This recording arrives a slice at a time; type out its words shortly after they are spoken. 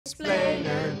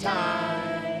Explainer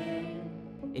time!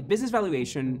 A business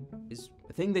valuation is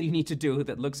a thing that you need to do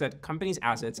that looks at companies'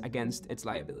 assets against its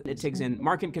liability. It takes in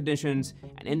market conditions,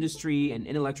 an industry, and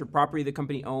intellectual property the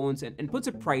company owns, and puts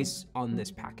a price on this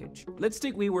package. Let's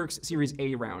take WeWork's Series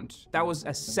A round. That was a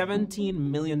 $17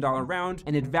 million round,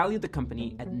 and it valued the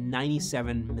company at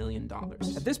 $97 million.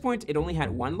 At this point, it only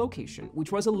had one location,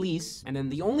 which was a lease, and then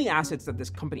the only assets that this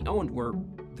company owned were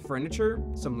the furniture,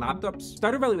 some laptops.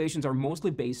 Starter valuations are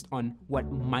mostly based on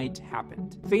what might happen.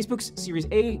 Facebook's Series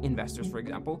A investors, for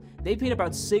example, they paid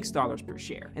about $6 per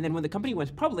share. And then when the company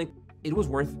went public, it was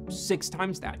worth 6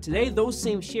 times that. Today, those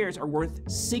same shares are worth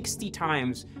 60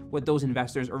 times what those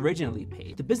investors originally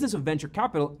paid. The business of venture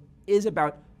capital is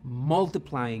about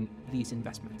multiplying these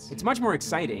investments. It's much more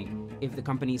exciting if the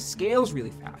company scales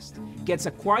really fast, gets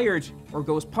acquired or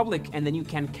goes public, and then you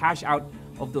can cash out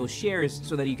of those shares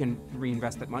so that you can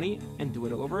reinvest that money and do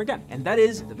it all over again. And that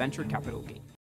is the venture capital game.